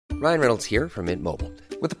Ryan Reynolds here from Mint Mobile.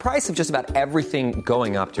 With the price of just about everything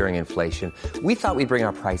going up during inflation, we thought we'd bring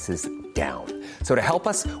our prices down. So to help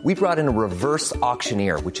us, we brought in a reverse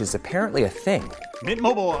auctioneer, which is apparently a thing. Mint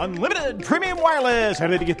Mobile Unlimited Premium Wireless. How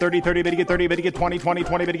to get 30, 30, bit to get 30, bit to get 20, 20,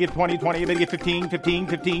 20, bit to get 20, 20, bit to get 15, 15,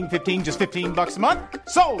 15, 15, just $15 a month?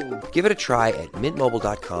 Sold! Give it a try at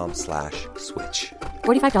mintmobile.com/switch.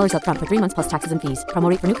 $45 up front for 3 months plus taxes and fees. Promo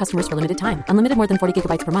rate for new customers for limited time. Unlimited more than 40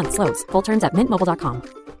 gigabytes per month. Slows full terms at mintmobile.com.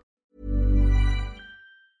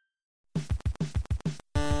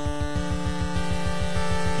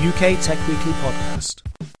 UK Tech Weekly Podcast.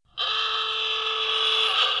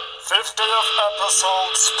 50th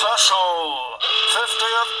episode special.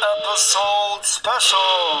 50th episode special.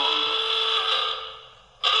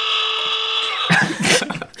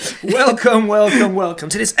 Welcome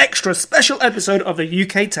to this extra special episode of the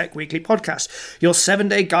UK Tech Weekly Podcast, your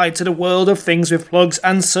 7-day guide to the world of things with plugs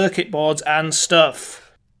and circuit boards and stuff.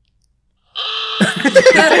 50th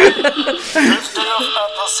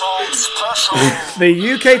episode special.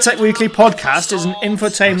 The UK Tech Weekly Podcast is an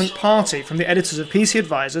infotainment party from the editors of PC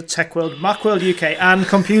Advisor, TechWorld, Macworld UK and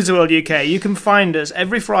Computer World UK. You can find us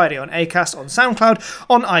every Friday on Acast, on SoundCloud,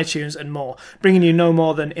 on iTunes and more, bringing you no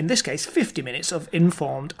more than, in this case, 50 minutes of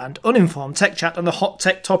informed and uninformed tech chat on the hot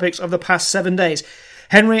tech topics of the past 7 days.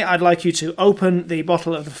 Henry, I'd like you to open the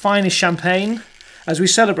bottle of the finest champagne as we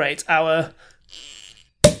celebrate our...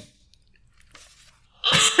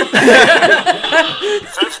 50th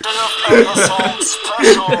episode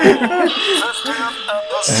special. 50th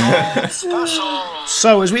episode special.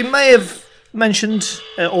 So, as we may have mentioned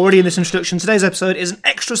already in this introduction, today's episode is an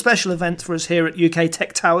extra special event for us here at UK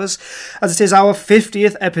Tech Towers, as it is our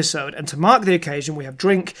 50th episode, and to mark the occasion we have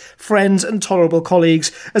drink, friends and tolerable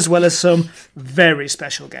colleagues, as well as some very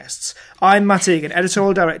special guests. I'm Matt Egan,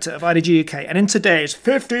 editorial director of IDG UK, and in today's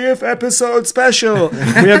 50th episode special,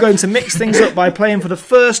 we are going to mix things up by playing for the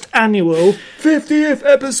first annual 50th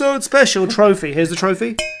episode special trophy. Here's the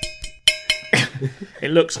trophy. It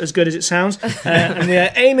looks as good as it sounds. And we are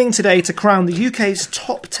aiming today to crown the UK's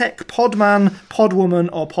top tech podman, podwoman,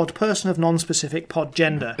 or podperson of non-specific pod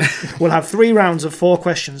gender. We'll have 3 rounds of 4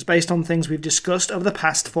 questions based on things we've discussed over the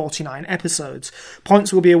past 49 episodes.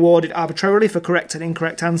 Points will be awarded arbitrarily for correct and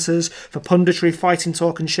incorrect answers, for punditry, fighting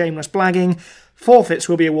talk, and shameless blagging. Forfeits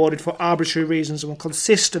will be awarded for arbitrary reasons and will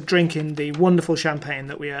consist of drinking the wonderful champagne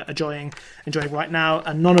that we are enjoying right now,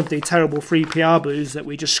 and none of the terrible free PR booze that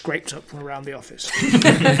we just scraped up from around the office.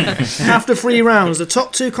 After 3 rounds, the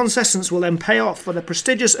top 2 contestants will then pay off for the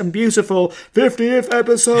prestigious and beautiful 50th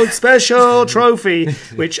episode special trophy,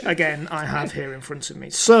 which again I have here in front of me.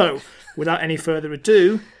 So, without any further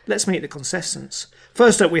ado, let's meet the contestants.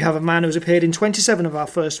 First up, we have a man who's appeared in 27 of our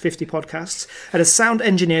first 50 podcasts and has sound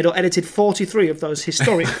engineered or edited 43 of those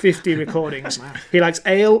historic 50 recordings. He likes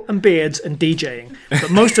ale and beards and DJing, but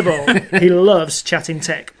most of all, he loves chatting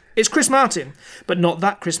tech. It's Chris Martin, but not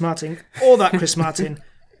that Chris Martin or that Chris Martin,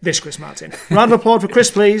 this Chris Martin. Round of applause for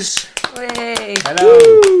Chris, please. Hey.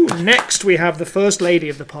 Hello. Next, we have the first lady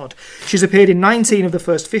of the pod. She's appeared in 19 of the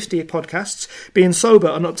first 50 podcasts, being sober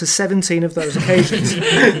on up to 17 of those occasions.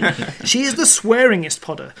 She is the swearingest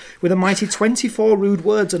podder, with a mighty 24 rude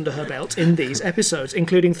words under her belt in these episodes,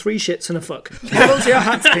 including 3 shits and a fuck. Hold your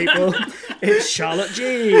hats, people. It's Charlotte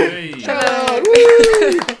G. Hey. Charlotte,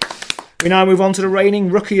 woo! We now move on to the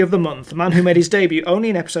reigning Rookie of the Month, a man who made his debut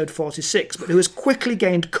only in episode 46, but who has quickly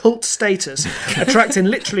gained cult status, attracting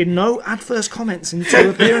literally no adverse comments in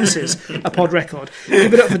 2 appearances, a pod record.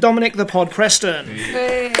 Give it up for Dominic the Pod Preston.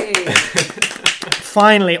 Hey.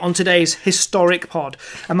 Finally, on today's historic pod,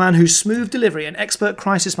 a man whose smooth delivery and expert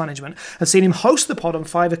crisis management have seen him host the pod on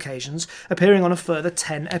 5 occasions, appearing on a further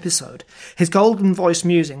 10 episode. His golden voice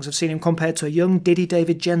musings have seen him compared to a young Diddy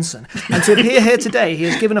David Jensen, and to appear here today, he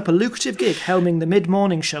has given up a lucrative gig helming the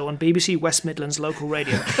mid-morning show on BBC West Midlands local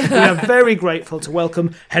radio. We are very grateful to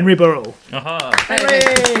welcome Henry Burrell. Aha! Henry!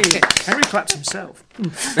 Henry claps himself.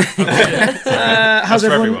 How's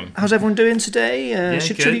everyone doing today? You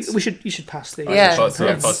should pass the. I'll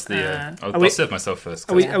serve myself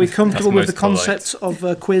first. Are we comfortable with the concept of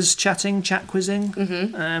chat quizzing?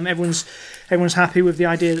 Mm-hmm. Everyone's happy with the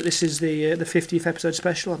idea that this is the 50th episode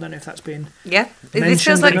special. I don't know if that's been This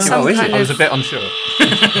feels like some kind of... I was a bit unsure.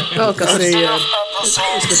 Oh god! It's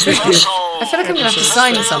the 50th. I feel like I'm going to have to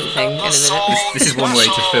sign something in a minute. This is one way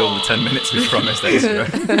to fill the 10 minutes we promised extra.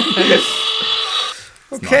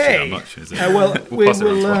 Okay. Not much, is it?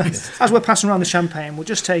 We'll as we're passing around the champagne, we'll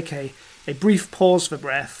just take a brief pause for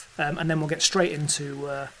breath, and then we'll get straight into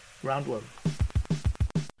round 1.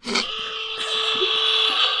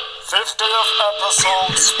 50th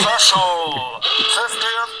episode special.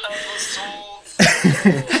 50th episode.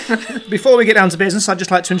 Before we get down to business, I'd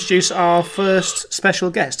just like to introduce our first special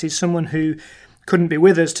guest. He's someone who couldn't be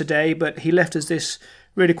with us today, but he left us this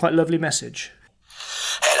really quite lovely message.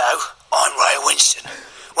 Hello, I'm Ray Winston.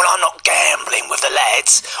 When I'm not gambling with the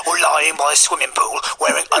lads or lying by a swimming pool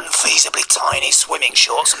wearing unfeasibly tiny swimming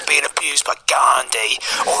shorts and being abused by Gandhi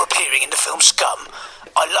or appearing in the film Scum,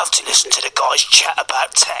 I love to listen to the guys chat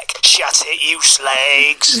about tech. Shut it, you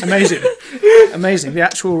slags. Amazing. The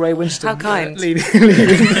actual Ray Winston. How kind. Leaving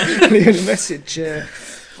a message.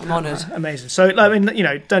 I'm honoured. Amazing. So, I mean,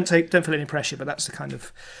 don't feel any pressure, but that's the kind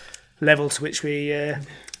of level to which we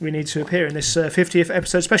need to appear in this 50th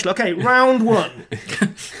episode special. Okay, round one.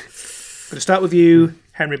 Going to start with you,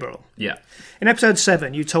 Henry Burrell. Yeah. In episode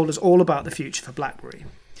 7, you told us all about the future for BlackBerry.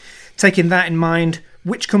 Taking that in mind,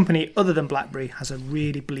 which company other than BlackBerry has a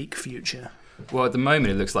really bleak future? Well, at the moment,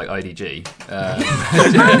 it looks like IDG.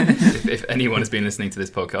 If anyone has been listening to this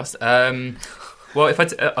podcast. Well,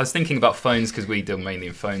 I was thinking about phones because we deal mainly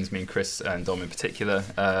in phones, me and Chris and Dom in particular.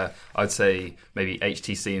 I'd say maybe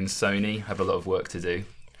HTC and Sony have a lot of work to do.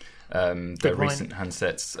 Their recent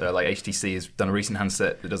handsets, like HTC has done a recent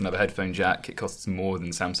handset that doesn't have a headphone jack. It costs more than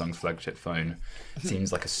Samsung's flagship phone. It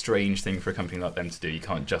seems like a strange thing for a company like them to do. You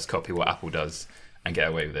can't just copy what Apple does and get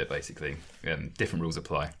away with it, basically. Different rules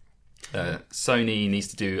apply. Sony needs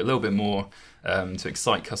to do a little bit more to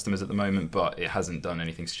excite customers at the moment, but it hasn't done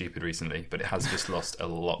anything stupid recently. But it has just lost a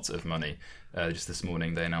lot of money. Just this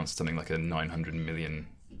morning, they announced something like a $900 million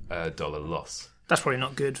loss. That's probably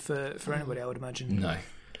not good for anybody, I would imagine. No.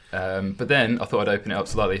 But then I thought I'd open it up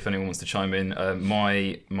slightly if anyone wants to chime in.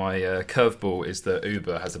 My curveball is that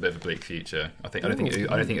Uber has a bit of a bleak future. I don't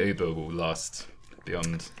think Uber will last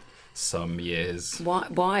beyond some years.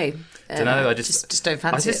 Why? Don't know. I just don't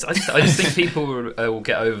fancy it. I just think people will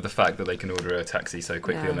get over the fact that they can order a taxi so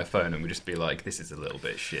quickly on their phone, and will just be like, this is a little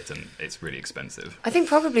bit shit and it's really expensive. I think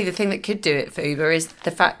probably the thing that could do it for Uber is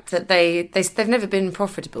the fact that they've never been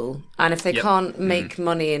profitable, and if they can't make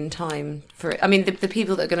money in time for it, I mean, the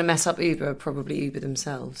people that are going to mess up Uber are probably Uber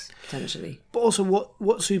themselves potentially. But also,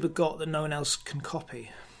 what's Uber got that no one else can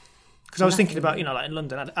copy? Because I was thinking about like in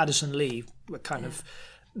London, Addison Lee were kind of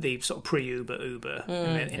the sort of pre-Uber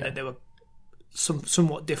in that they were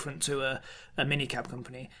somewhat different to a minicab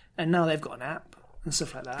company, and now they've got an app and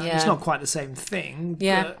stuff like that. Yeah. It's not quite the same thing.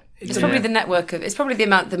 Yeah, but it's probably the network of. It's probably the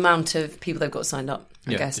amount of people they've got signed up.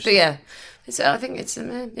 I guess, but I think it's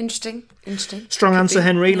interesting. Strong answer,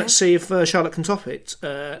 Henry. Let's see if Charlotte can top it.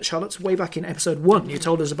 Charlotte, way back in episode 1, you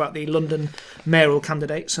told us about the London mayoral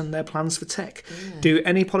candidates and their plans for tech. Yeah. Do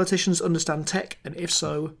any politicians understand tech, and if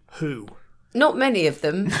so, who? Not many of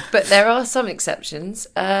them, but there are some exceptions.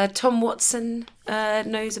 Tom Watson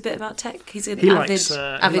knows a bit about tech. He's an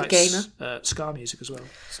avid gamer. Ska music as well.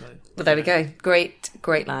 So. Well, there we go. Great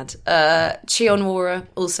lad. Chion Wara,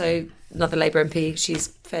 also another Labour MP. She's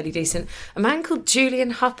fairly decent. A man called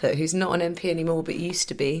Julian Huppert, who's not an MP anymore, but used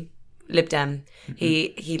to be Lib Dem.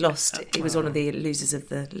 He lost. He was one of the losers of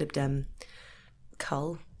the Lib Dem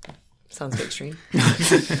cull. Sounds a bit extreme.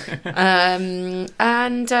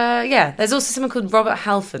 There's also someone called Robert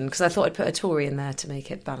Halfon, because I thought I'd put a Tory in there to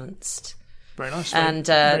make it balanced. Very nice. And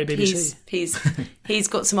he's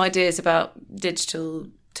got some ideas about digital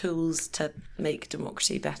tools to make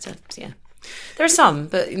democracy better. So, yeah. There are some,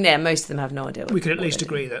 but most of them have no idea. We could at least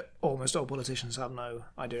agree that almost all politicians have no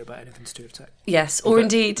idea about anything to do with tech. Yes, or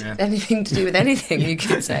indeed anything to do with anything, you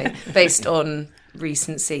could say, based on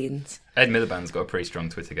recent scenes. Ed Miliband's got a pretty strong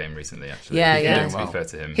Twitter game recently, actually. Yeah. To be fair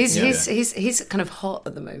to him. He's kind of hot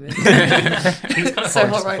at the moment. He was kind of so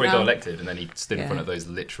hot right before he now. got elected, and then he stood in front of those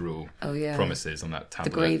literal promises on that tablet.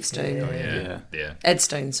 The gravestone. Yeah. Ed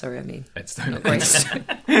Stone, sorry, I mean. Ed Stone. Not gravestone.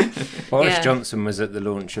 Boris Johnson was at the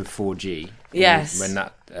launch of 4G. Yes. When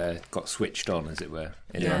that got switched on, as it were,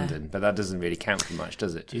 in London. But that doesn't really count for much,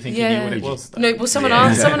 does it? Do you think he knew what it was, though? No, well, someone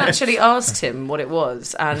actually asked him what it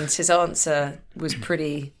was, and his answer was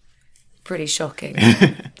pretty shocking.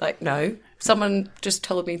 Like, no, someone just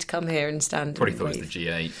told me to come here and stand. Probably thought it was the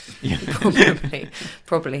G8.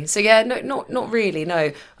 Probably. So not really.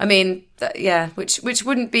 No, I mean, which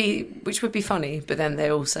would be funny, but then they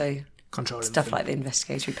also control stuff like the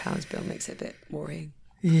investigatory powers bill makes it a bit worrying.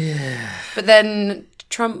 Yeah. But then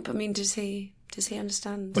Trump, I mean, does he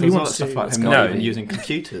understand? Well, he wants stuff to. like him not even using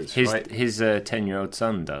computers. His right? 10-year-old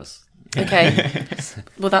son does. Okay,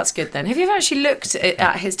 well that's good then. Have you ever actually looked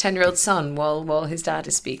at his 10-year-old son while his dad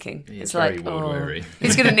is speaking? It's like,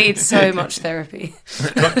 he's going to need so much therapy.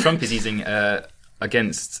 Trump is using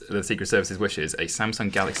against the Secret Service's wishes, a Samsung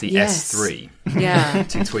Galaxy Yes. S3 Yeah.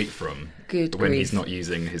 to tweet from. Good when grief. he's not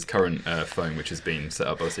using his current phone, which has been set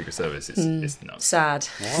up by the Secret Service. It's nuts. Sad.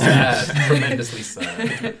 Sad. Tremendously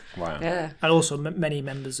sad. Wow. Yeah. And also, many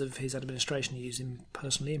members of his administration are using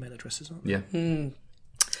personal email addresses, aren't they? Yeah.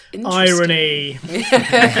 Interesting. Irony.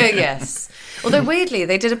 Yes. Although weirdly,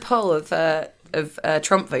 they did a poll of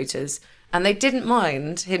Trump voters, and they didn't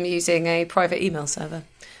mind him using a private email server.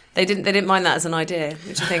 They didn't mind that as an idea,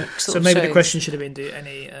 which I think sort So of maybe shows. the question should have been: do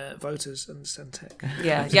any voters understand tech?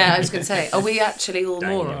 Yeah. I was going to say, are we actually all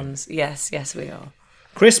morons? Yes, we are.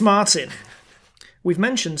 Chris Martin. We've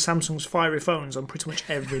mentioned Samsung's fiery phones on pretty much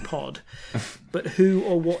every pod, but who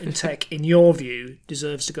or what in tech, in your view,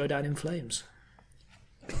 deserves to go down in flames?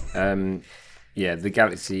 The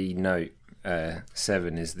Galaxy Note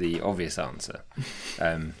 7 is the obvious answer.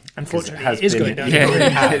 Unfortunately, it it is going down.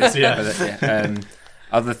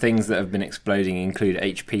 Other things that have been exploding include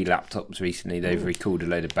HP laptops recently. They've recalled a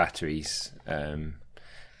load of batteries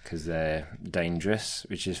because they're dangerous,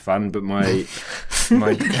 which is fun. But my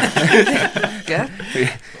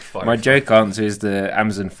joke answer is the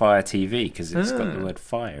Amazon Fire TV because it's got the word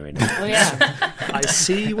fire in it. Oh yeah. I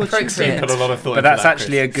see what Appropriate. you're saying. Put a lot of thought But into that's that,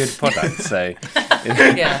 actually a Chris. good product. So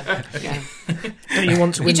Yeah. Don't you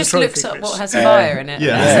want to win You the just trophy, looked up Chris? what has fire in it.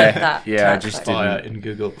 Yeah. and said that I track, just like- didn't. Fire in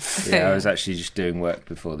Google. Yeah, I was actually just doing work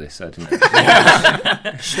before this. So I didn't.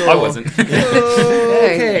 I wasn't.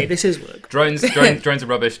 Okay, this is work. Drones are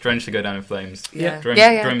rubbish. Drones should go down in flames. Yeah.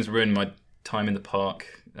 Drones ruin my time in the park.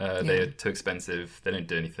 They're too expensive. They don't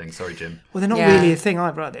do anything. Sorry, Jim. Well, they're not Yeah. really a thing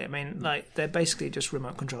either, are they? I mean, like, they're basically just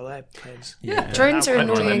remote control airplanes. Drones are I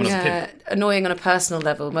remember them annoying, when I was a kid. annoying on a personal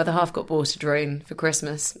level. My other half got bought a drone for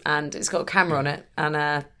Christmas, and it's got a camera on it,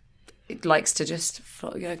 and it likes to just go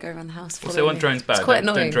around the house. Also, on drones bad. It's quite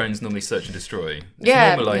Don't annoying. drones normally search and destroy? It's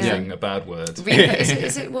Yeah, normalising a bad word.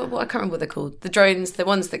 Is it what I can't remember what they're called. The drones, the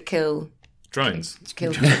ones that kill. Drones.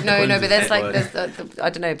 No, but there's I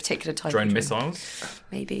don't know, a particular type. Drone of missiles.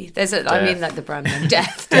 Maybe there's I mean like the brand name.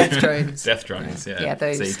 Death drones. Death drones. Yeah. Yeah,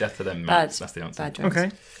 those. See, death to them. Bad. That's the answer. Bad drones.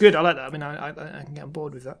 Okay, good. I like that. I mean, I can get on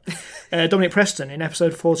board with that. Dominic Preston, in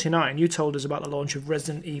episode 49, you told us about the launch of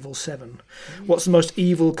Resident Evil 7. What's the most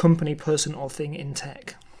evil company, person, or thing in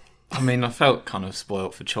tech? I mean, I felt kind of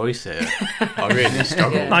spoilt for choice here. I really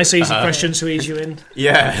struggled. Nice, easy question to ease you in.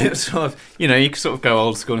 Yeah, it's sort of, you can sort of go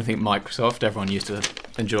old school and think Microsoft. Everyone used to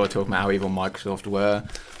enjoy talking about how evil Microsoft were.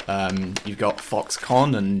 You've got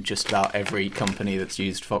Foxconn and just about every company that's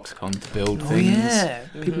used Foxconn to build things. Yeah,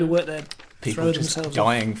 people who work there People throw just themselves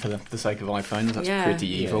dying for the sake of iPhones. That's pretty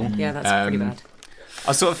evil. Yeah, that's pretty bad.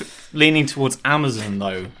 I was sort of leaning towards Amazon,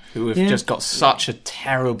 though, who have just got such a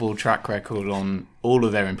terrible track record on all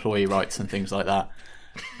of their employee rights and things like that.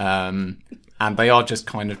 And they are just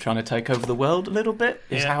kind of trying to take over the world a little bit,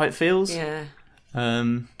 is how it feels. Yeah.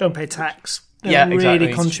 Don't pay tax. They Yeah, don't exactly.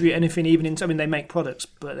 really contribute anything, even in. I mean, they make products,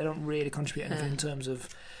 but they don't really contribute anything in terms of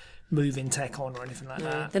moving tech on or anything like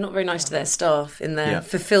that. They're not very nice to their staff in their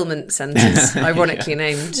fulfillment centres, ironically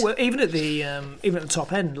named. Well, even at the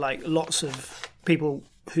top end, like lots of people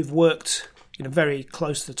who've worked, very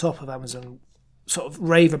close to the top of Amazon, sort of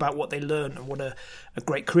rave about what they learned and what a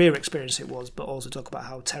great career experience it was, but also talk about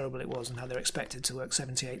how terrible it was and how they're expected to work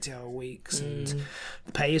 70, 80-hour weeks and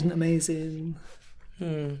the pay isn't amazing.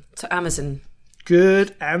 So Amazon.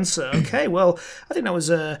 Good answer. Okay, well, I think that was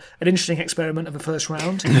an interesting experiment of a first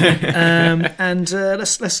round. And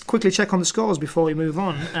let's quickly check on the scores before we move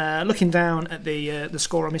on. Looking down at the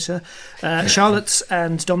scoreometer, Charlotte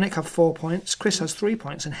and Dominic have 4 points, Chris has 3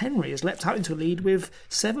 points, and Henry has leapt out into a lead with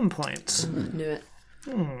 7 points. Knew it.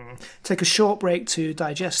 Take a short break to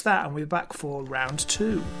digest that, and we're back for round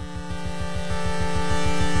 2.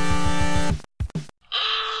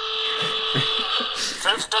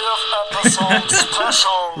 Episode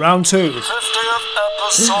special. Round 2. 50th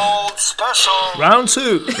episode special. Round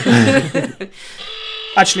 2.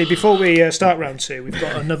 Actually, before we start round 2, we've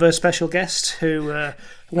got another special guest who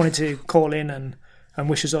wanted to call in and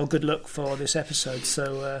wish us all good luck for this episode.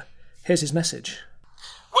 So here's his message.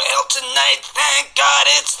 Well, tonight, thank God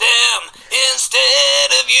it's them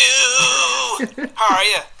instead of you. How are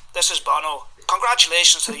you? This is Bono.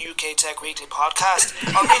 Congratulations to the UK Tech Weekly podcast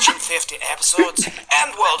on reaching 50 episodes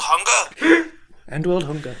and world hunger. And world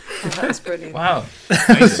hunger. Oh, that was brilliant. Wow.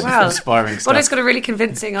 Wow. Inspiring stuff. Bono's got a really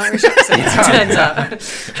convincing Irish accent, it turns out.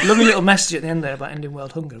 Lovely little message at the end there about ending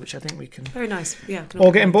world hunger, which I think we can Very nice. Yeah.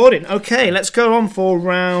 all get on board in. Okay, let's go on for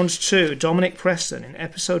round 2. Dominic Preston, in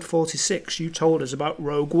episode 46, you told us about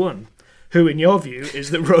Rogue One, who, in your view,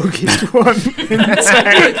 is the roguest one in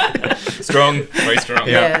tech. Strong. Very strong.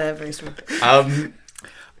 Yeah, very strong.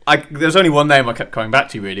 there's only one name I kept coming back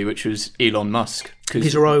to, really, which was Elon Musk.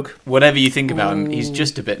 He's a rogue. Whatever you think about him, he's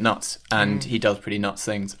just a bit nuts, and he does pretty nuts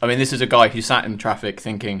things. I mean, this is a guy who sat in traffic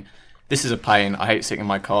thinking, this is a pain, I hate sitting in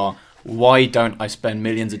my car. Why don't I spend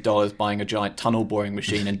millions of dollars buying a giant tunnel boring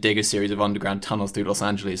machine and dig a series of underground tunnels through Los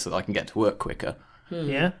Angeles so that I can get to work quicker?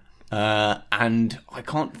 Yeah. And I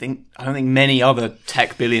don't think many other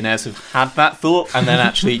tech billionaires have had that thought and then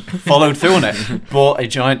actually followed through on it. Bought a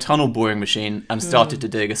giant tunnel boring machine and started to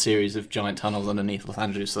dig a series of giant tunnels underneath Los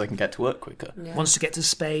Angeles so they can get to work quicker. Yeah. Wants to get to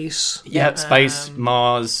space. Yeah, space,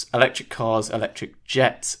 Mars, electric cars, electric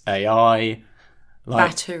jets, AI.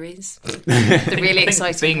 Batteries. The really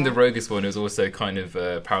exciting being one. the roguest one is also kind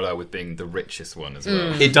of parallel with being the richest one as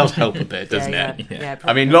well. It does help a bit, doesn't it? Yeah,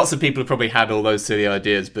 I mean, lots of people have probably had all those silly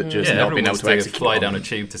ideas, but just not been able to execute. Fly down a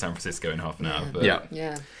tube to San Francisco in half an hour. But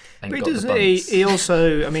yeah. But he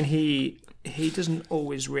also, I mean, he doesn't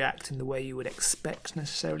always react in the way you would expect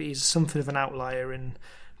necessarily. He's something of an outlier in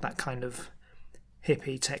that kind of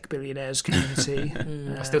hippie tech billionaires community.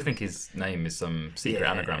 I still think his name is some secret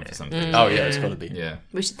anagram for something. Oh yeah, it's got to be. Yeah,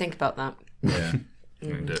 we should think about that. Yeah,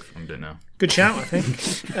 I'm doing it now. Good shout, I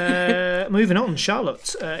think. Moving on,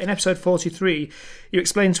 Charlotte. In episode 43, you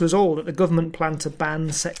explained to us all that the government planned to ban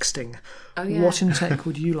sexting. Oh yeah. What in tech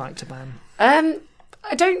would you like to ban? I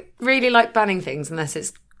don't really like banning things unless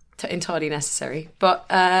it's entirely necessary, but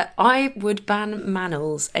I would ban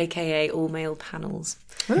manels, aka all male panels.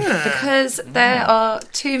 Because there are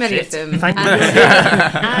too many of them,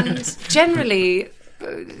 and generally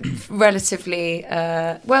relatively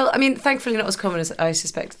well. I mean, thankfully not as common as I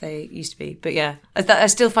suspect they used to be. But yeah, I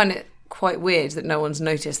still find it quite weird that no one's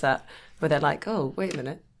noticed that. Where they're like, "Oh, wait a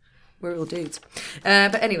minute, we're all dudes."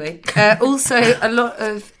 But anyway, also a lot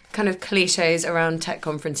of kind of cliches around tech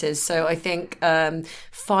conferences. So I think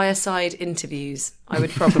fireside interviews I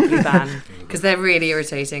would probably ban because they're really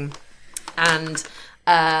irritating and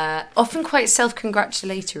often quite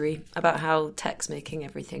self-congratulatory about how tech's making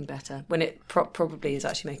everything better when it probably is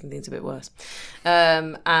actually making things a bit worse.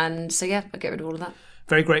 And so yeah, I'll get rid of all of that.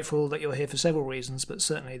 Very grateful that you're here for several reasons, but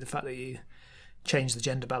certainly the fact that you change the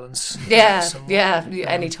gender balance.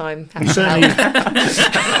 Anytime.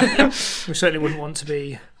 We certainly wouldn't want to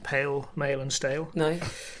be pale, male and stale. No.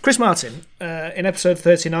 Chris Martin, in episode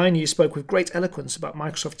 39 you spoke with great eloquence about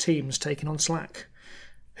Microsoft Teams taking on Slack.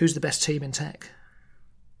 Who's the best team in tech?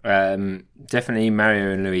 Definitely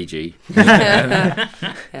Mario and Luigi. I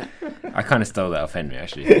kind of stole that off Henry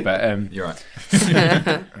actually, but you're right.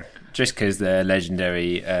 Just because they're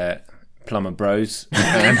legendary plumber bros,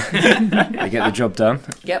 they get the job done.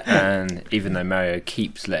 Yep. And even though Mario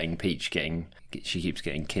keeps letting Peach keeps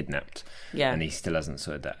getting kidnapped. Yeah. And he still hasn't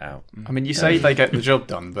sorted that out. I mean, you say they get the job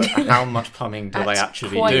done, but how much plumbing do they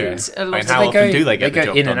actually do? A lot. How often do they get the job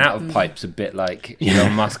done? They go in and out of pipes a bit like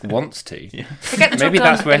Elon Musk wants to. They get the job Maybe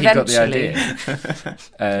done that's where eventually. he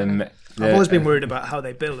got the idea. I've always been worried about how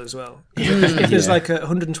they bill as well. If there's like a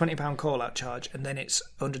 £120 call-out charge and then it's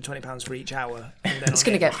 £120 for each hour, and then it's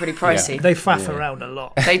going to get pretty pricey. They faff around a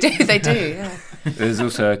lot. They do, yeah. There's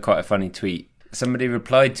also quite a funny tweet. Somebody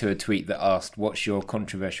replied to a tweet that asked, "What's your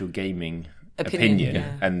controversial gaming opinion?"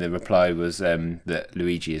 Yeah. And the reply was that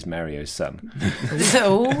Luigi is Mario's son.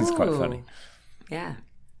 Oh, it's quite funny. Yeah,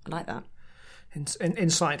 I like that.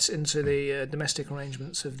 Insights into the domestic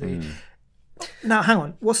arrangements of the. Now, hang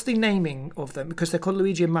on. What's the naming of them? Because they're called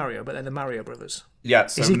Luigi and Mario, but they're the Mario brothers. Yeah,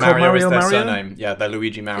 so is he called Mario Mario is their Mario? surname. Yeah, they're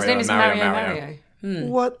Luigi Mario His name is and Mario.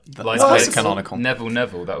 What? That's canonical.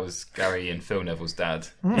 Neville. That was Gary and Phil Neville's dad.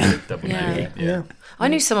 Double Yeah. Yeah. I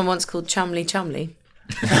knew someone once called Chumley.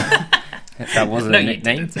 That wasn't a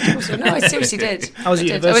nickname. No, I seriously did. I was at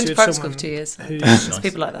university I went to with private school someone for 2 years. whose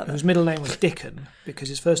People like that. whose middle name was Dickon because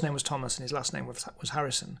his first name was Thomas and his last name was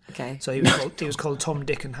Harrison. Okay. So he was called Tom,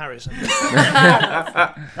 Dick and Harrison.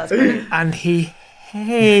 That's brilliant. And he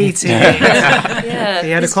hated it. Yeah. He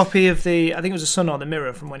had a copy of I think it was a Sun or the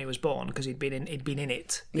Mirror from when he was born because he'd been in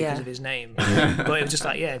it because of his name. But it was just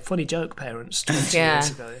like, funny joke, parents. 20 years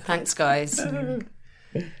ago. Thanks, guys.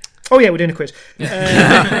 Oh yeah, we're doing a quiz.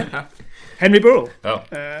 Henry Burrell. Oh.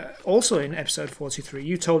 Also in episode 43,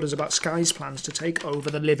 you told us about Sky's plans to take over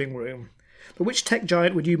the living room. But which tech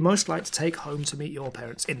giant would you most like to take home to meet your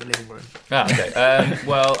parents in the living room? Okay.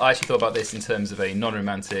 Well, I actually thought about this in terms of a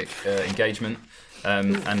non-romantic engagement.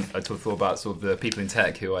 And I thought about sort of the people in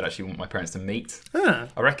tech who I'd actually want my parents to meet. I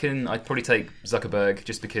reckon I'd probably take Zuckerberg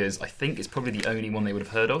just because I think it's probably the only one they would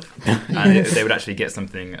have heard of. And they would actually get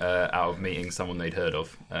something out of meeting someone they'd heard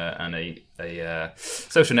of and a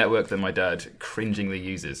social network that my dad cringingly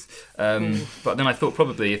uses. But then I thought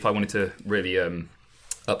probably if I wanted to really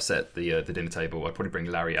upset the dinner table, I'd probably bring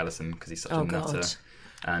Larry Ellison because he's such a nutter.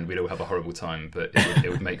 and we'd all have a horrible time, but it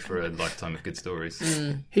would make for a lifetime of good stories.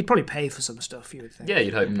 He'd probably pay for some stuff, you would think. Yeah,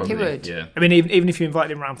 you'd hope probably. He would. Yeah. I mean, even if you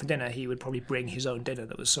invited him round for dinner, he would probably bring his own dinner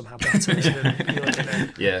that was somehow better than your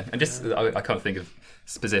dinner. Yeah, and just I can't think of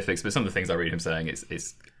specifics, but some of the things I read him saying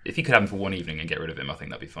is if you could have him for one evening and get rid of him, I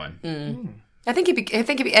think that'd be fine. I think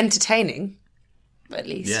he'd be entertaining, at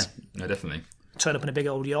least. Yeah, no, definitely. Turn up in a big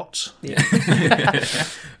old yacht. Yeah. I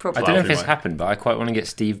Probably. don't know if it's happened, but I quite want to get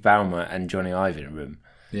Steve Ballmer and Johnny Ive in a room.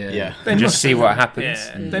 Yeah. They Just must see have- what happens.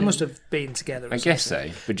 Yeah, they must have been together. Or I guess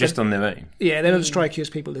something. so, but just on their own. Yeah, they don't strike you as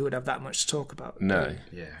people who would have that much to talk about. No.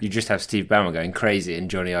 Yeah. You just have Steve Ballmer going crazy and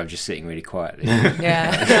Johnny Ive just sitting really quietly.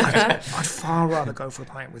 Yeah. I'd far rather go for a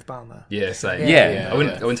pint with Balmer. Yeah, same. Yeah. I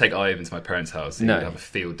wouldn't take Ive into my parents' house. He'd No. have a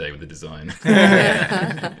field day with the design.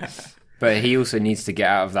 But he also needs to get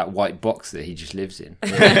out of that white box that he just lives in.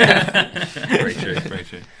 Very true, very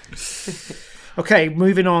true. Okay,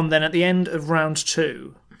 moving on then. At the end of round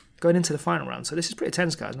 2, going into the final round. So this is pretty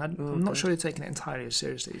tense, guys, and I'm not sure you're taking it entirely as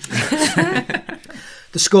seriously as you should.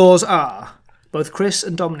 The scores are: both Chris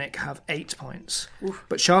and Dominic have 8 points,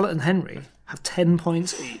 but Charlotte and Henry have 10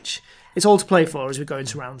 points each. It's all to play for as we go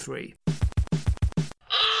into round 3.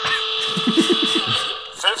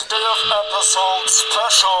 50th episode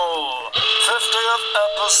special. 50th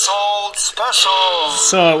episode special.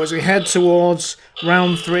 So as we head towards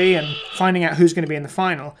round 3 and finding out who's going to be in the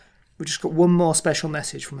final, we've just got one more special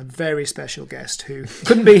message from a very special guest who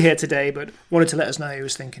couldn't be here today but wanted to let us know he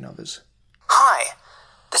was thinking of us. Hi,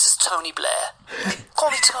 this is Tony Blair.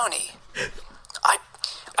 Call me Tony. I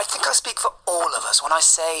think I speak for all of us when I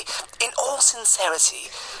say, in all sincerity,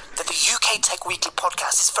 that the UK Tech Weekly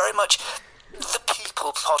podcast is very much the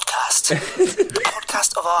people podcast. The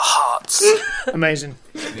podcast of our hearts. Amazing.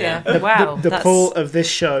 Yeah. Wow. The that's- pull of this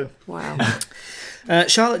show. Wow.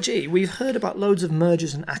 Charlotte G, we've heard about loads of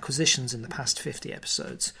mergers and acquisitions in the past 50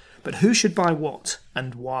 episodes, but who should buy what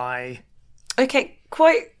and why? Okay,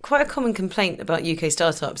 quite a common complaint about UK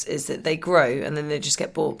startups is that they grow and then they just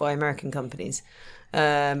get bought by American companies,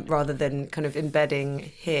 rather than kind of embedding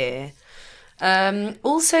here.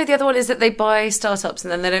 Also, the other one is that they buy startups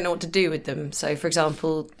and then they don't know what to do with them. So, for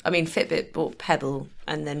example, Fitbit bought Pebble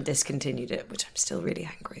and then discontinued it, which I'm still really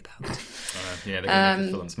angry about. Yeah, they're going to make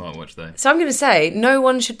a full-on smartwatch though. So I'm going to say no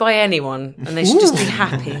one should buy anyone, and they should just be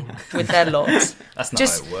happy with their lot. That's not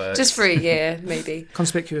just, how it works. Just for a year, maybe.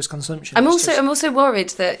 Conspicuous consumption. I'm It's also worried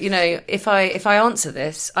that, if I answer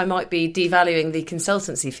this, I might be devaluing the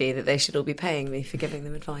consultancy fee that they should all be paying me for giving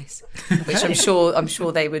them advice, which I'm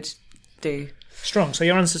sure they would do. strong. So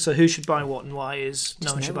your answer to who should buy what and why is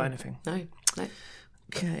no one should buy anything. No.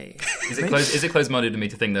 Okay. Is it closed-minded to me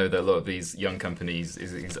to think though that a lot of these young companies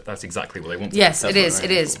that's exactly what they want? Yes, That's it what is. they're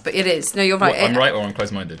It aiming is. for. But it is. No, you're right. What, I'm right, or I'm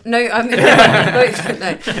closed-minded? No, no.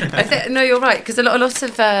 No, you're right. Because a lot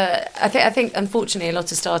of I think unfortunately a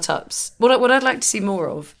lot of startups. What I'd like to see more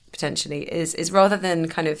of potentially is rather than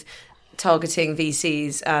kind of targeting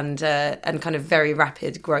VCs and kind of very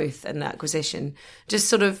rapid growth and acquisition, just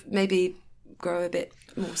sort of maybe grow a bit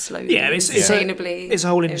more slowly. Yeah, it's sustainably. It's a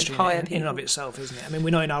whole industry hire in and of itself, isn't it? I mean,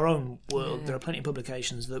 we know in our own world there are plenty of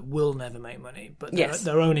publications that will never make money, but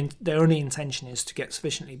their only intention is to get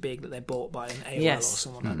sufficiently big that they're bought by an AOL or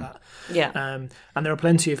someone like that. Yeah. And there are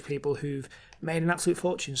plenty of people who've made an absolute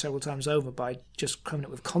fortune several times over by just coming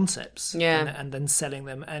up with concepts and then selling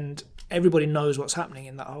them, and everybody knows what's happening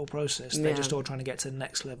in that whole process. They're just all trying to get to the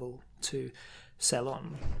next level to sell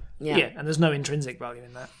on. Yeah, and there's no intrinsic value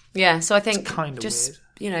in that. Yeah, so I think It's kind of just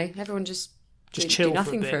weird. Everyone just chill do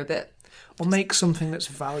nothing for a bit. Or make something that's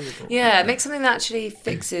valuable. Yeah, make something that actually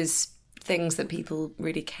fixes things that people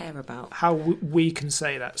really care about. How we can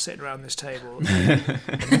say that sitting around this table and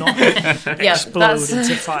not explode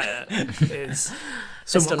into fire is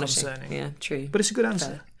somewhat concerning. Yeah, true. But it's a good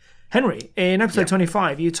answer. Henry, in episode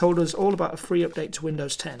 25, you told us all about a free update to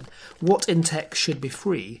Windows 10. What in tech should be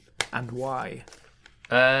free and why?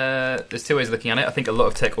 There's two ways of looking at it. I think a lot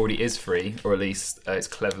of tech already is free, or at least it's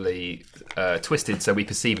cleverly twisted so we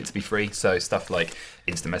perceive it to be free. So stuff like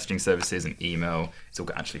instant messaging services and email, it's all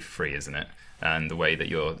actually free, isn't it? And the way that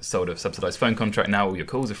you're sold a subsidised phone contract now, all your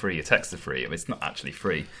calls are free, your texts are free. I mean, it's not actually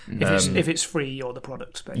free. If it's free, you're the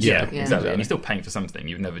product, basically. Yeah, exactly. And you're still paying for something.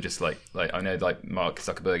 You've never just like I know like Mark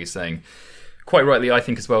Zuckerberg is saying, quite rightly, I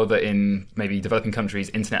think as well, that in maybe developing countries,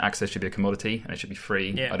 internet access should be a commodity and it should be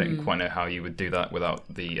free. Yeah. I don't quite know how you would do that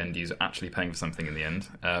without the end user actually paying for something in the end.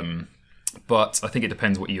 But I think it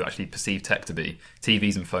depends what you actually perceive tech to be.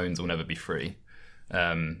 TVs and phones will never be free.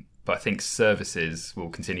 But I think services will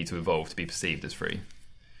continue to evolve to be perceived as free,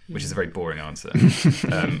 which is a very boring answer.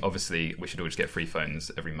 Obviously, we should all just get free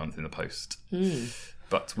phones every month in the post.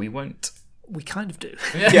 But we won't. we kind of do.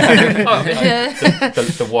 The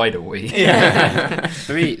wider we. Yeah.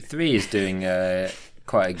 Three is doing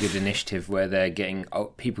quite a good initiative where they're getting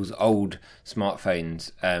people's old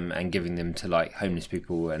smartphones and giving them to like homeless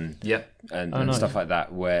people and nice. stuff like that.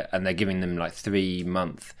 And they're giving them like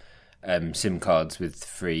 3-month SIM cards with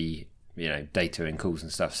free, data and calls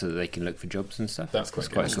and stuff, so that they can look for jobs and stuff. That's quite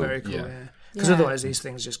That's cool. very cool. Yeah. Because otherwise these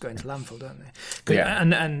things just go into landfill, don't they?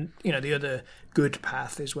 And the other good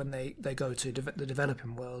path is when they go to the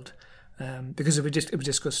developing world, because it was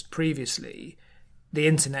discussed previously. The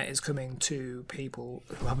internet is coming to people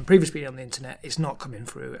who haven't previously been on the internet. It's not coming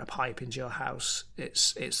through a pipe into your house.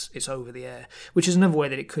 It's over the air, which is another way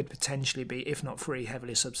that it could potentially be, if not free,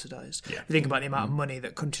 heavily subsidised. Yeah. If you think about the amount of money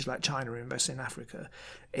that countries like China invest in Africa,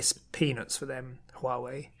 it's peanuts for them,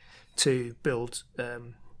 Huawei, to build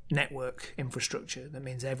network infrastructure that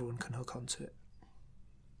means everyone can hook onto it.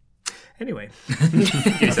 Anyway,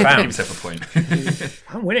 give yourself a point.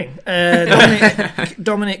 I'm winning.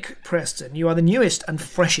 Dominic Preston, you are the newest and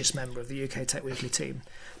freshest member of the UK Tech Weekly team.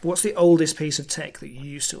 But what's the oldest piece of tech that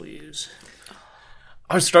you still use?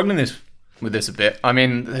 I was struggling with this a bit. I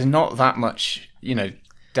mean, there's not that much,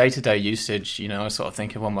 day-to-day usage. I sort of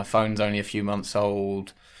think, well, my phone's only a few months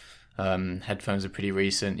old. Headphones are pretty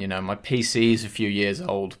recent. My PC's a few years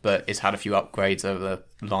old, but it's had a few upgrades over the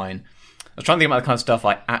line. I was trying to think about the kind of stuff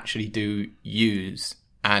I actually do use,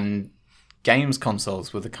 and games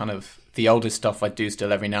consoles were the oldest stuff I do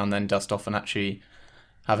still every now and then dust off and actually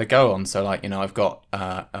have a go on. So, I've got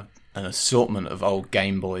an assortment of old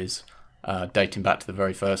Game Boys dating back to the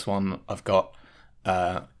very first one. I've got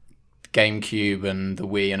GameCube and the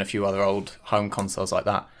Wii and a few other old home consoles like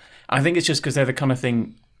that. And I think it's just because they're the kind of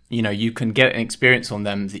thing, you can get an experience on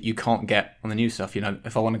them that you can't get on the new stuff.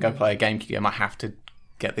 If I want to go play a GameCube game, I have to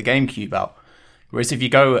get the GameCube out. Whereas if you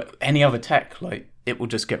go any other tech, it will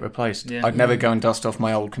just get replaced. Yeah. I'd never go and dust off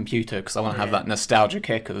my old computer because I want to have that nostalgia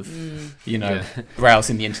kick of,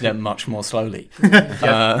 browsing the internet much more slowly. I've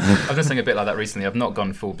done something a bit like that recently. I've not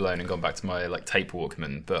gone full blown and gone back to my tape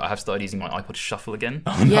Walkman, but I have started using my iPod Shuffle again.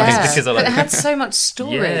 Oh, nice. Because but it had so much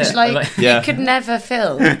storage. You could never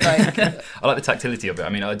fill. I like the tactility of it. I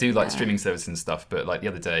mean, I do like streaming services and stuff, but the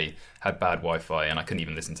other day had bad Wi-Fi and I couldn't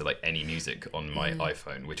even listen to any music on my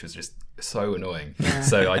iPhone, which was just so annoying.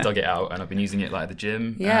 So I dug it out and I've been using it at the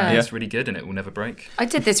gym. And it's really good and it will never break. I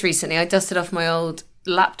did this recently. I dusted off my old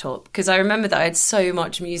laptop because I remember that I had so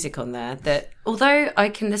much music on there that although I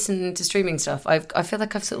can listen to streaming stuff, I feel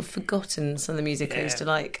like I've sort of forgotten some of the music I used to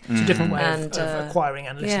like. It's a different way of acquiring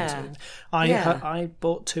and listening to them. I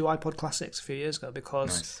bought 2 iPod Classics a few years ago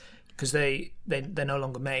because they're no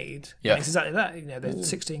longer made. Yeah. And it's exactly that. They're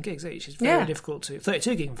 16 gigs each. It's very difficult to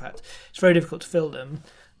 32 gig in fact. It's very difficult to fill them.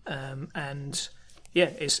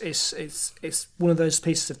 It's one of those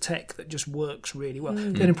pieces of tech that just works really well.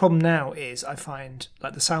 The only problem now is I find the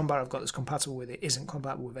soundbar I've got that's compatible with it isn't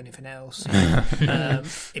compatible with anything else.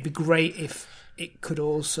 It'd be great if it could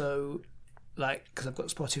also, because I've got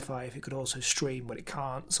Spotify, if it could also stream, but it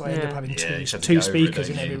can't. So I end up having two speakers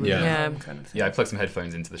in every room. Kind of thing. Yeah, I plugged some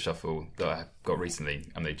headphones into the Shuffle that I got recently,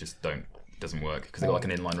 and they just doesn't work because they've got an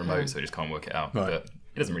inline remote, so I just can't work it out. Right. But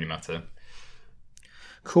it doesn't really matter.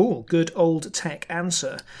 Cool, good old tech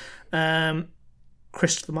answer.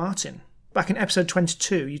 Christopher Martin, back in episode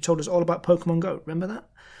 22, you told us all about Pokemon Go. Remember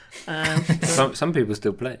that? Some people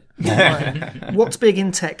still play it. What's big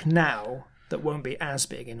in tech now that won't be as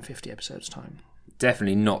big in 50 episodes' time?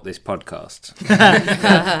 Definitely not this podcast.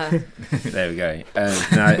 There we go.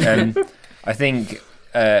 I think,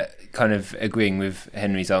 kind of agreeing with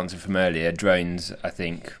Henry's answer from earlier, drones, I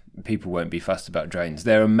think people won't be fussed about drones.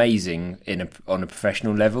 They're amazing on a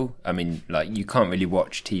professional level. I mean, you can't really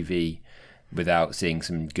watch TV without seeing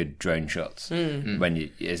some good drone shots.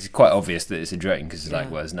 When it's quite obvious that it's a drone because it's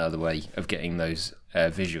there's no other way of getting those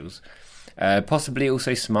visuals. Possibly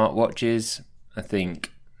also smartwatches. I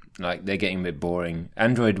think they're getting a bit boring.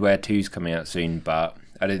 Android Wear 2's coming out soon, but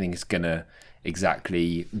I don't think it's gonna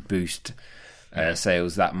exactly boost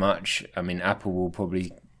sales that much. I mean, Apple will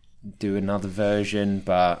probably do another version,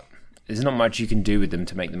 but there's not much you can do with them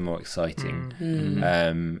to make them more exciting.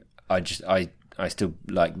 I still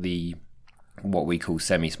like what we call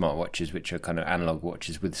semi-smartwatches, which are kind of analog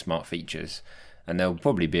watches with smart features, and there'll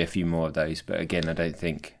probably be a few more of those, but again, I don't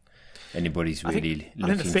think anybody's really looking for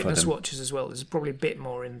them. I think the fitness watches as well, there's probably a bit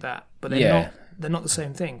more in that, but they're not the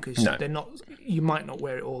same thing because they're not. You might not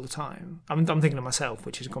wear it all the time. I'm thinking of myself,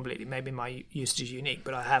 which is completely, maybe my usage is unique,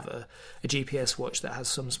 but I have a GPS watch that has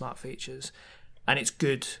some smart features, and it's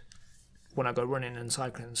good when I go running and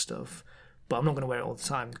cycling and stuff. But I'm not going to wear it all the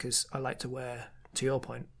time because I like to wear, to your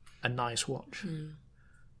point, a nice watch.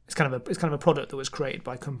 it's kind of a product that was created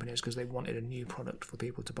by companies because they wanted a new product for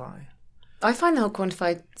people to buy. I find the whole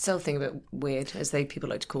quantified self thing a bit weird, as people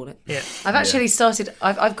like to call it. Yeah, I've actually started.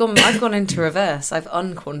 I've gone into reverse. I've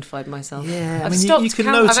unquantified myself. Yeah, I've you can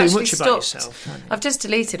know too much about yourself. I've just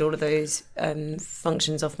deleted all of those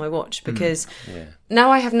functions off my watch because now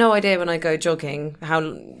I have no idea when I go jogging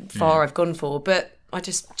how far I've gone for, but I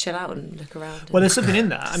just chill out and look around. Well, there's something in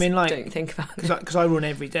that. I mean, like, don't think about it because I run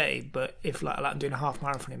every day, but if like I'm doing a half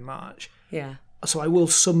marathon in March, yeah. So I will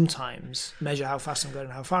sometimes measure how fast I'm going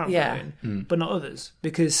and how far I'm going, but not others,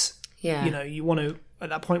 because you want to. At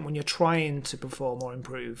that point, when you're trying to perform or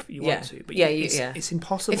improve, you want to, but it's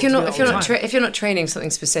impossible. If you're not training something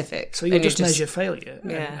specific, so you just measure failure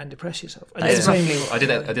and depress yourself. And I did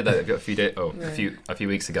that a few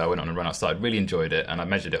weeks ago. I went on a run outside, really enjoyed it, and I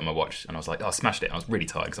measured it on my watch, and I was like, I smashed it. And I was really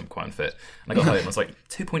tired because I'm quite unfit. And I got home, and I was like,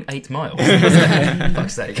 2.8 miles.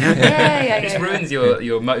 Fuck's sake! It just ruins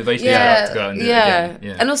your motivation to go out and do it again.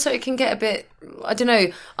 Yeah. And also it can get a bit. I don't know.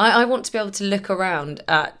 I want to be able to look around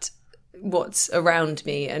at what's around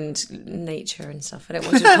me and nature and stuff. I don't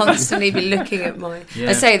want to constantly be looking at my...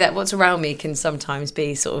 I say that what's around me can sometimes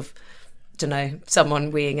be sort of, don't know,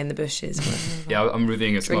 someone weeing in the bushes. I'm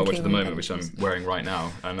reviewing a smartwatch at the moment, which I'm wearing right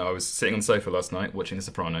now, and I was sitting on the sofa last night watching The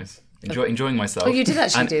Sopranos, enjoying myself. Oh, you did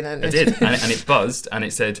actually do that? I did, and it buzzed, and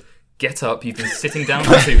it said, "Get up, you've been sitting down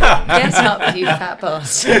for too long." Get up, you fat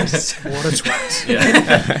bastard. What a twat.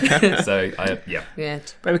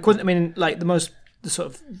 But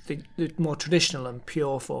the more traditional and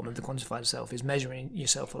pure form of the quantified self is measuring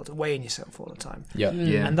yourself all the time, weighing yourself all the time.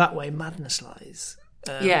 And that way madness lies.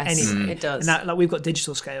 It does. And we've got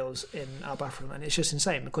digital scales in our bathroom, and it's just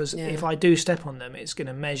insane because if I do step on them, it's going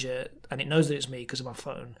to measure, and it knows that it's me because of my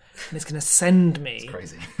phone, and it's going to send me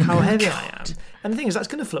how heavy I am. And the thing is, that's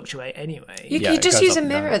going to fluctuate anyway. You just use a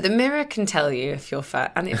mirror. The mirror can tell you if you're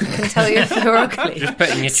fat, and it can tell you if you're ugly. Just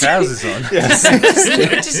putting your trousers on.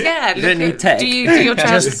 You don't need tech. Do your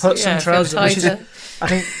trousers? Just put some trousers on. I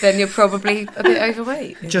think then you're probably a bit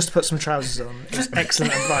overweight. Just put some trousers on. It's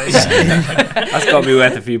excellent advice. That's got to be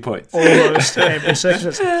worth a few points. Almost every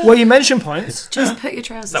circumstance. Well, you mentioned points. Just put your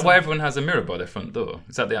trousers on. Is that why everyone has a mirror by their front door?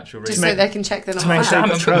 Is that the actual reason? Just so they can check they're not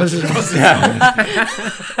fat. Trousers on.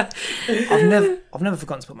 I've never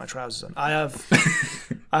forgotten to put my trousers on.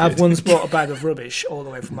 I have once brought a bag of rubbish all the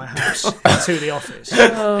way from my house to the office.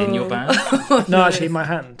 In your bag? No, actually in my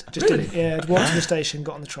hand. Just did it. Yeah, I'd walked to the station,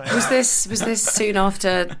 got on the train. Was this soon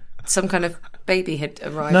after some kind of baby had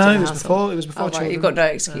arrived? No, it was before. It was before children. You've got no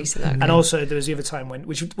excuse in that. And also there was the other time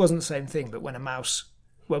which wasn't the same thing, but when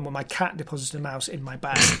my cat deposited a mouse in my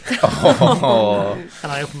bag,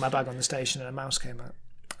 and I opened my bag on the station and a mouse came out.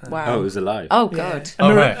 Wow! Oh, it was alive. Oh god!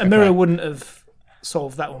 A mirror wouldn't have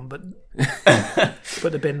solved that one, but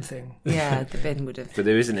the bin thing. Yeah, the bin would have. But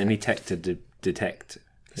there isn't any tech to detect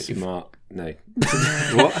that you mark. No.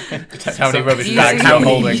 What? How many rubbish bags you're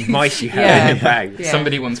holding. Mice you have in your bag. Yeah.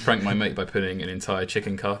 Somebody once pranked my mate by putting an entire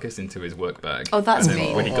chicken carcass into his work bag. Oh, that's and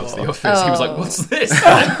mean. When he got to the office, he was like, "What's this?"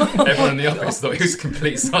 Everyone in the office thought he was a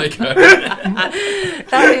complete psycho.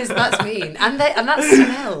 That's mean. And that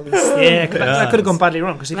smells. Yeah, that could have gone badly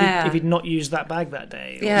wrong because if he'd not used that bag that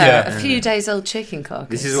day. A few days old chicken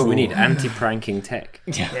carcass. This is what we need, anti-pranking tech.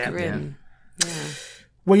 Grim. Yeah.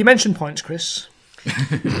 Well, you mentioned points, Chris.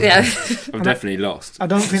 I'm definitely lost. I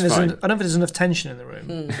don't think there's enough tension in the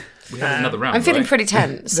room. We have another round. I'm feeling pretty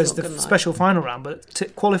tense. There's the special final round, but to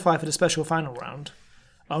qualify for the special final round,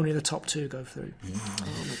 only the top two go through.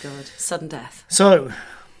 Oh my god! Sudden death. So,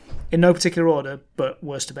 in no particular order, but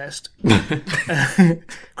worst to best.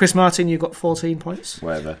 Chris Martin, you got 14 points.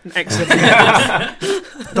 Whatever. Excellent.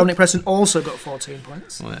 Dominic Preston also got 14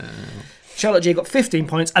 points. Wow. Charlotte G got 15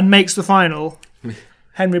 points and makes the final.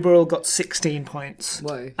 Henry Burrell got 16 points.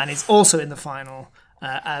 Whoa. And is also in the final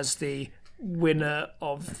as the winner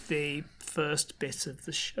of the first bit of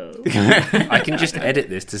the show. I can just edit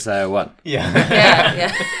this to say I won.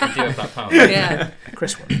 Yeah. You do have that power. Yeah.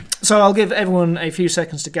 Chris won. So I'll give everyone a few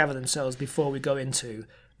seconds to gather themselves before we go into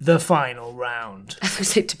the final round. I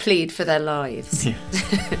was to plead for their lives. Yeah.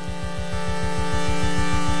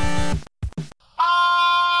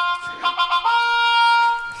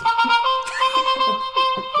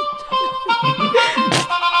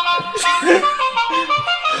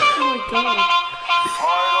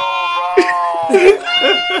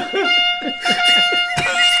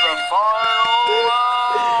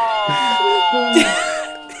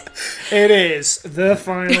 It is the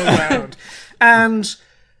final round. And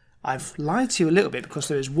I've lied to you a little bit because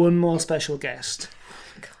there is one more special guest.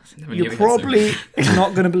 You're probably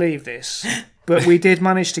not going to believe this, But we did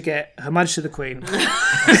manage to get Her Majesty the Queen,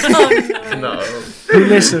 No. who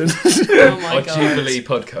listened, Oh my Our god. Jubilee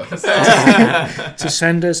podcast. to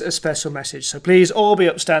send us a special message. So please all be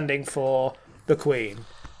upstanding for the Queen.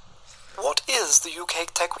 What is the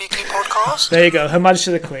UK Tech Weekly podcast? There you go, Her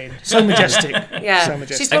Majesty the Queen. So majestic. Yeah, So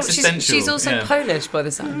majestic. she's also yeah. Polish by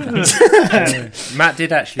the sound of it. Matt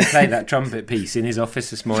did actually play that trumpet piece in his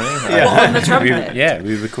office this morning. On the trumpet.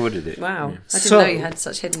 We recorded it. Wow, I didn't So, know you had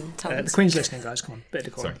such hidden The talents. Queen's listening, guys. Come on, bit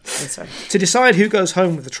of decorum. Sorry. To decide who goes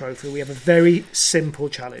home with the trophy, we have a very simple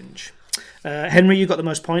challenge. Henry, you got the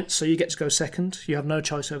most points, so you get to go second. You have no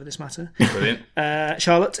choice over this matter. Brilliant.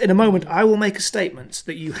 Charlotte, in a moment, I will make a statement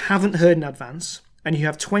that you haven't heard in advance, and you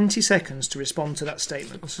have 20 seconds to respond to that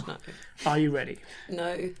statement. Are you ready?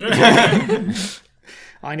 No.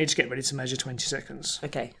 I need to get ready to measure 20 seconds.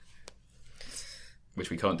 Okay. Which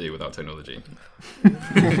we can't do without technology.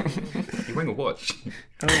 You're wearing a watch.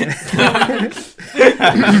 It's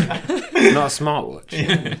not a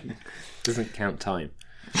smartwatch. Doesn't count time.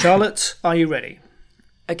 Charlotte, are you ready?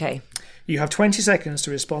 Okay. You have 20 seconds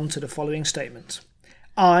to respond to the following statement.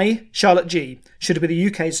 I, Charlotte G, should be the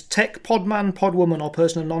UK's tech podman, podwoman, or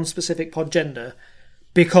person of non-specific podgender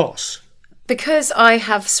because I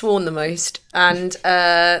have sworn the most and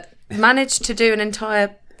managed to do an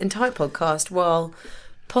entire podcast while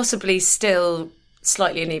possibly still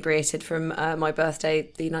slightly inebriated from my birthday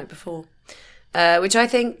the night before, which I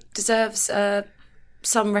think deserves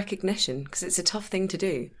some recognition because it's a tough thing to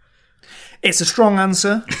do. it's a strong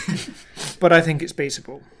answer, but I think it's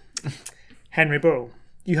beatable. Henry Burrell,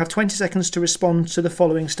 you have 20 seconds to respond to the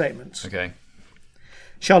following statements. Okay.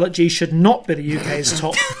 Charlotte G should not be the UK's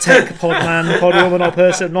top tech podman, podwoman, or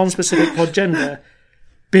person of non-specific podgender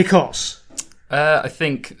because I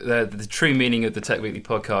think the true meaning of the Tech Weekly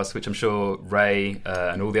podcast, which I'm sure Ray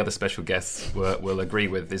and all the other special guests will agree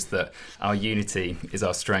with, is that our unity is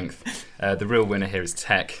our strength. The real winner here is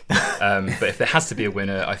tech. But if there has to be a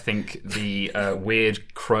winner, I think the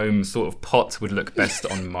weird chrome sort of pot would look best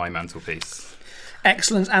on my mantelpiece.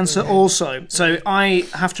 excellent answer also. So I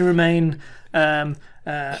have to remain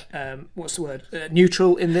what's the word?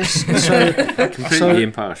 Neutral in this. So Completely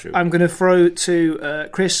impartial. I'm going to throw to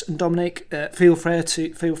Chris and Dominic. Feel free to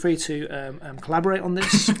collaborate on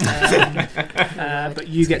this, but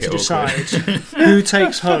you get to decide who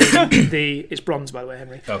takes home the. It's bronze, by the way,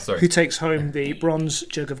 Henry. Oh, sorry. Who takes home the bronze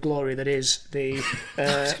jug of glory that is the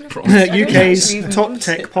UK's top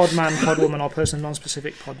tech podman, podwoman, or person of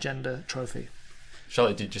non-specific podgender trophy.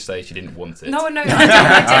 Charlotte did just say she didn't want it. No,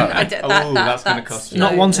 I didn't. That's going to cost you.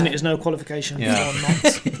 Not wanting it is no qualification for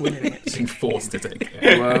not winning it. Being forced to take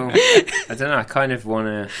it. Well, I don't know. I kind of want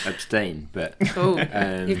to abstain, but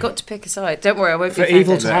You've got to pick a side. Don't worry, I won't be For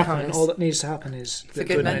evil offended, to I happen, promise. all that needs to happen is For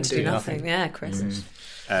good men to do nothing. Yeah, Chris.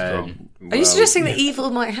 Strong. Are you well, suggesting that evil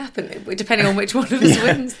might happen depending on which one of us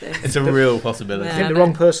wins this? It's a real possibility. I think the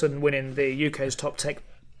wrong person winning the UK's top tech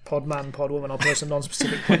podman, podwoman, or person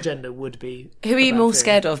non-specific podgender would be. Who are you about more the-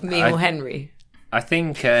 scared of, me or Henry? I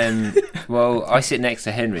think, well, I sit next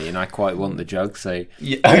to Henry and I quite want the jug, so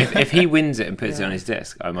Yeah. if he wins it and puts it on his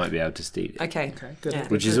desk, I might be able to steal it, Okay. good. Yeah.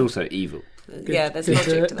 which is also evil. Yeah, there's Good,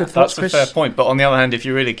 logic to good that. thoughts, That's a Chris. fair point, but on the other hand, if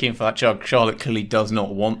you're really keen for that jug, Charlotte clearly does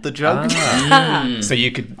not want the jug. So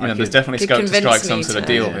you could, there's definitely Could scope to strike convince some me sort of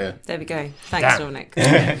to- deal yeah. here. There we go. Thanks, Damn. Dominic.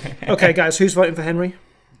 Okay, guys, who's voting for Henry?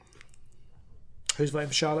 Who's voting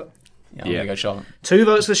for Charlotte? Yeah, I'm going to go Charlotte. 2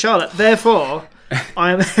 votes for Charlotte. Therefore,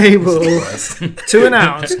 I am able to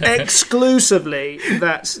announce exclusively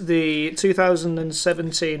that the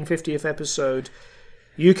 2017 50th episode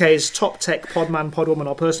UK's top tech podman, podwoman,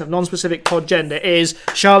 or person of non-specific podgender is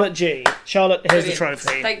Charlotte G. Charlotte, here's the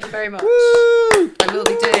trophy. Thank you very much. I will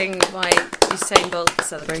be doing my Usain Bolt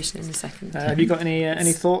celebration in a second. Have you got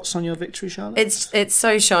any thoughts on your victory, Charlotte? It's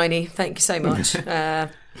so shiny. Thank you so much.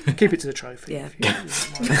 Keep it to the trophy. Yeah.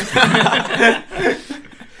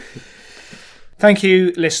 Thank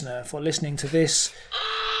you, listener, for listening to this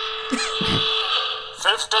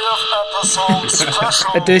 50th episode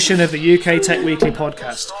special. edition of the UK Tech Weekly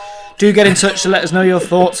podcast. Do get in touch to let us know your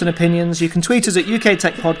thoughts and opinions. You can tweet us at UK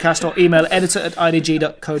Tech Podcast or email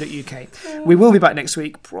editor@idg.co.uk. We will be back next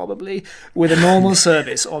week, probably, with a normal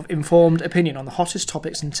service of informed opinion on the hottest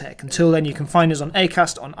topics in tech. Until then, you can find us on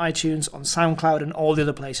Acast, on iTunes, on SoundCloud, and all the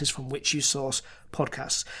other places from which you source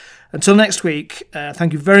podcasts. Until next week,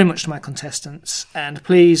 thank you very much to my contestants, and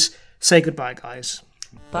please say goodbye, guys.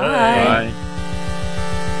 Bye.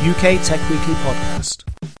 UK Tech Weekly podcast.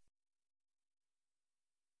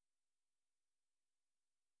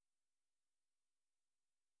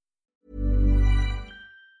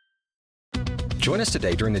 Join us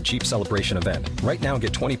today during the Jeep Celebration event. Right now,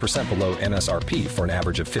 get 20% below MSRP for an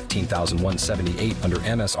average of $15,178 under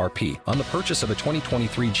MSRP on the purchase of a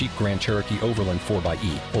 2023 Jeep Grand Cherokee Overland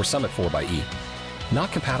 4xE or Summit 4xE.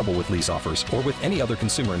 Not compatible with lease offers or with any other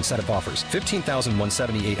consumer incentive offers.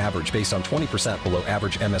 $15,178 average based on 20% below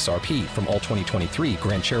average MSRP from all 2023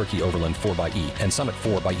 Grand Cherokee Overland 4xE and Summit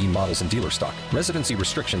 4xE models in dealer stock. Residency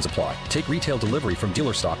restrictions apply. Take retail delivery from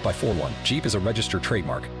dealer stock by 4/1. Jeep is a registered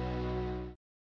trademark.